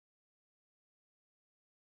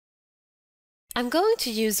I'm going to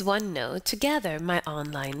use OneNote to gather my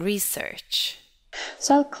online research.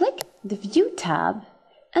 So I'll click the View tab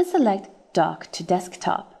and select Dock to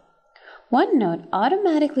Desktop. OneNote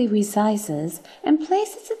automatically resizes and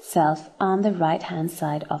places itself on the right-hand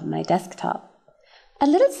side of my desktop. A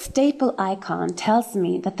little staple icon tells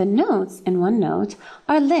me that the notes in OneNote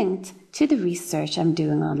are linked to the research I'm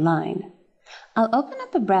doing online. I'll open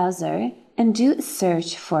up a browser and do a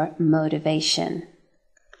search for motivation.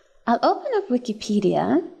 I'll open up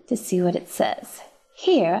Wikipedia to see what it says.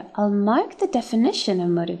 Here, I'll mark the definition of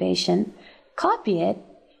motivation, copy it,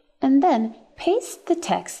 and then paste the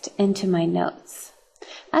text into my notes.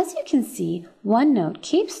 As you can see, OneNote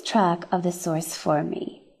keeps track of the source for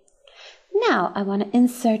me. Now I want to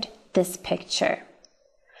insert this picture.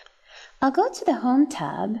 I'll go to the Home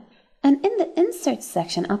tab, and in the Insert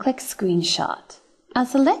section, I'll click Screenshot. I'll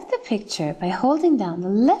select the picture by holding down the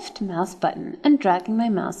left mouse button and dragging my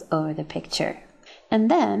mouse over the picture. And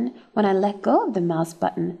then, when I let go of the mouse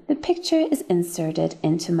button, the picture is inserted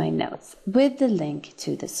into my notes with the link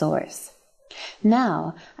to the source.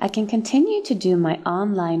 Now, I can continue to do my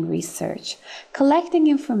online research, collecting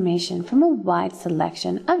information from a wide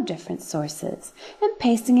selection of different sources and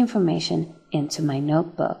pasting information into my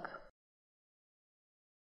notebook.